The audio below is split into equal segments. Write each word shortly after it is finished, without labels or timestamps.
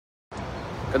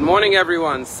Good morning,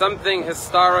 everyone. Something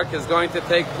historic is going to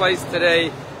take place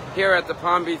today here at the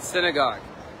Palm Beach Synagogue.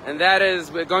 And that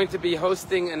is, we're going to be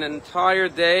hosting an entire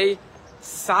day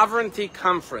sovereignty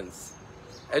conference,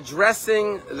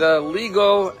 addressing the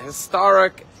legal,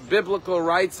 historic, biblical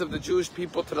rights of the Jewish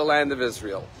people to the land of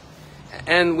Israel.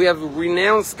 And we have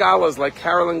renowned scholars like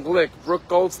Carolyn Glick, Brooke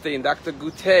Goldstein, Dr.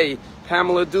 Goutet,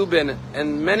 Pamela Dubin,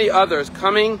 and many others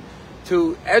coming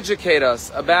to educate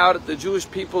us about the Jewish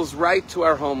people's right to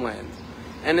our homeland.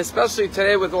 And especially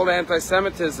today with all the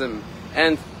anti-Semitism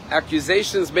and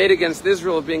accusations made against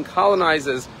Israel of being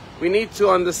colonizers, we need to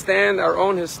understand our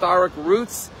own historic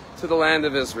roots to the land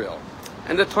of Israel.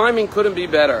 And the timing couldn't be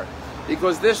better,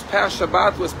 because this past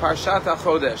Shabbat was Parshat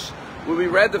HaChodesh, where we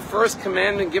read the first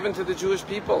commandment given to the Jewish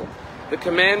people, the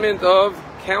commandment of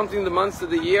counting the months of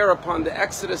the year upon the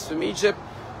exodus from Egypt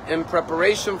in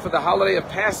preparation for the holiday of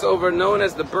Passover, known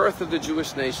as the birth of the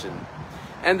Jewish nation.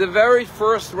 And the very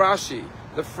first Rashi,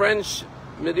 the French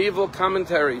medieval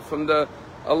commentary from the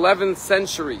 11th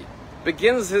century,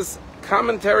 begins his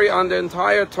commentary on the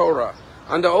entire Torah,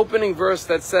 on the opening verse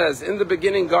that says, "In the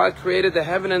beginning God created the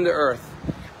heaven and the earth."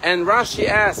 And Rashi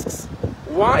asks,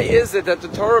 why is it that the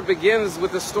Torah begins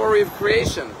with the story of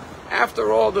creation?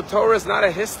 After all, the Torah is not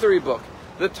a history book.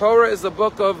 The Torah is a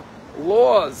book of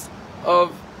laws,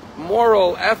 of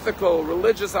moral, ethical,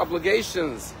 religious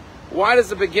obligations. Why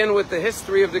does it begin with the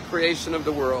history of the creation of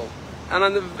the world? And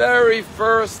on the very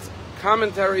first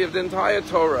commentary of the entire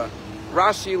Torah,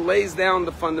 Rashi lays down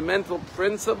the fundamental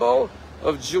principle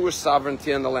of Jewish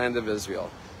sovereignty in the land of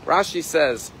Israel. Rashi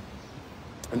says,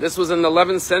 and this was in the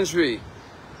 11th century,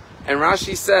 and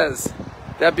Rashi says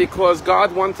that because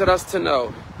God wanted us to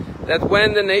know that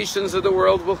when the nations of the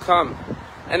world will come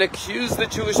and accuse the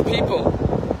Jewish people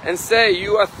and say,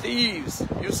 "You are thieves,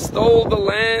 you stole the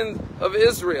land of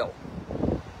Israel,"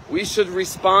 we should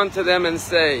respond to them and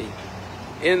say,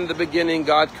 "In the beginning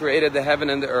God created the heaven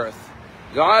and the earth."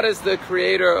 God is the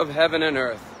creator of heaven and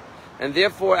earth, and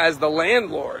therefore as the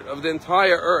landlord of the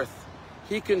entire earth,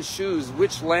 he can choose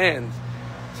which land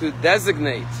to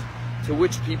designate to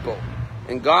which people.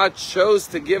 And God chose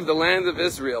to give the land of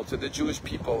Israel to the Jewish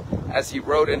people, as he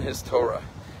wrote in his Torah.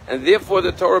 And therefore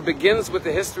the Torah begins with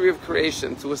the history of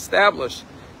creation to establish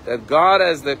that God,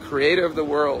 as the creator of the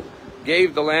world,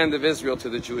 gave the land of Israel to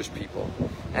the Jewish people.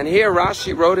 And here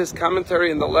Rashi wrote his commentary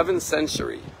in the 11th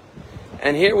century.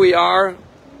 And here we are,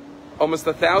 almost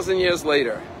 1,000 years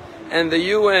later, and the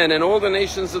UN and all the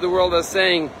nations of the world are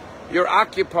saying, "You're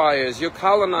occupiers, you're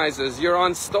colonizers, you're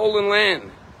on stolen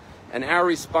land." And our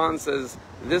response is,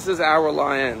 this is our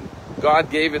land. God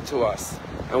gave it to us.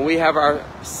 And we have our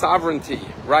sovereignty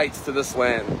rights to this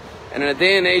land. And in a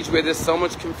day and age where there's so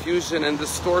much confusion and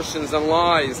distortions and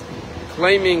lies,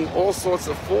 claiming all sorts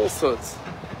of falsehoods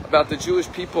about the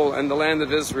Jewish people and the land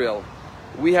of Israel,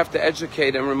 we have to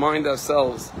educate and remind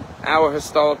ourselves our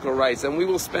historical rights. And we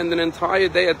will spend an entire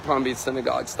day at Palm Beach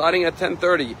Synagogue, starting at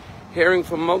 10:30, hearing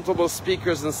from multiple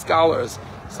speakers and scholars,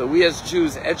 so we as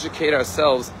Jews educate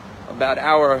ourselves about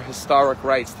our historic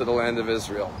rights to the land of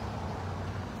Israel.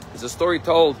 There's a story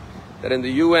told that in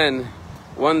the UN,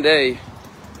 one day,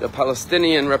 the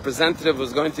Palestinian representative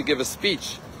was going to give a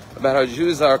speech about how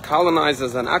Jews are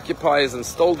colonizers and occupiers and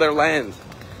stole their land.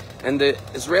 And the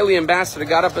Israeli ambassador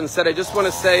got up and said, "I just want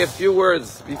to say a few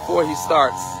words before he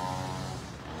starts."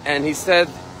 And he said,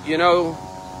 "You know,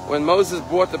 when Moses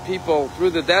brought the people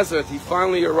through the desert, he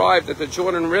finally arrived at the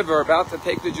Jordan River about to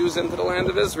take the Jews into the land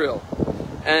of Israel.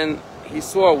 And he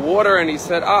saw water and he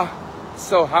said, it's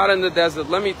so hot in the desert,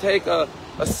 let me take a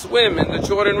swim in the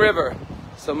Jordan River."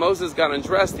 So Moses got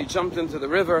undressed, he jumped into the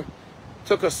river,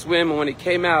 took a swim, and when he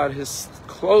came out, his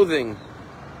clothes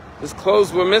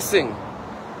were missing.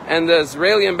 And the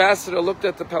Israeli ambassador looked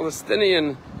at the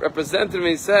Palestinian representative and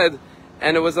he said,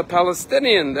 "And it was a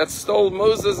Palestinian that stole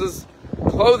Moses'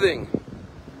 clothing."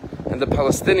 And the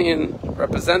Palestinian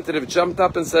representative jumped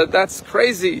up and said, "That's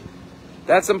crazy.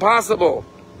 That's impossible.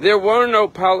 There were no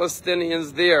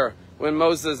Palestinians there when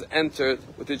Moses entered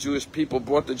with the Jewish people,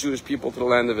 brought the Jewish people to the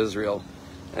land of Israel."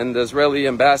 And the Israeli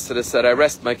ambassador said, "I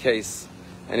rest my case."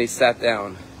 And he sat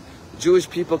down. The Jewish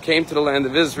people came to the land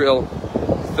of Israel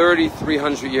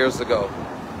 3,300 years ago.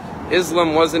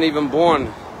 Islam wasn't even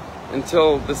born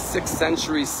until the 6th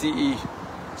century CE,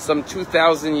 some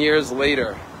 2,000 years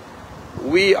later.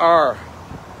 We are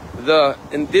the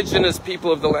indigenous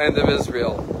people of the land of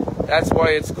Israel. That's why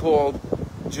it's called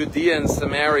Judea and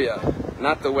Samaria,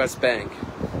 not the West Bank.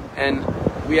 And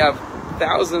we have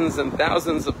thousands and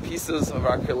thousands of pieces of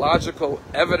archaeological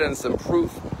evidence and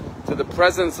proof to the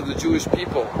presence of the Jewish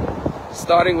people,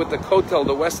 starting with the Kotel,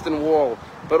 the Western Wall,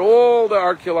 but all the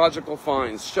archaeological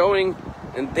finds showing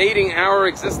and dating our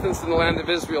existence in the land of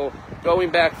Israel going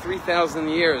back 3,000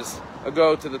 years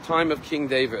ago to the time of King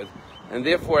David. And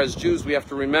therefore, as Jews, we have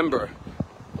to remember,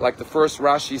 like the first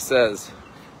Rashi says,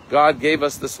 God gave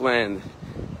us this land,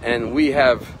 and we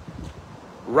have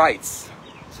rights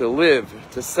to live,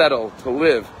 to settle, to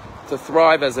live, to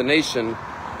thrive as a nation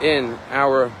in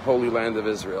our holy land of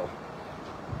Israel.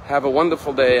 Have a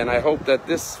wonderful day, and I hope that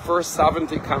this first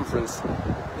sovereignty conference,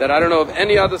 that I don't know of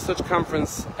any other such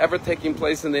conference ever taking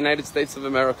place in the United States of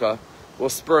America, will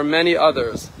spur many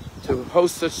others to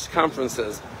host such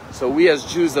conferences, so we as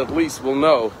Jews at least will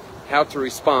know how to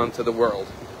respond to the world.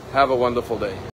 Have a wonderful day.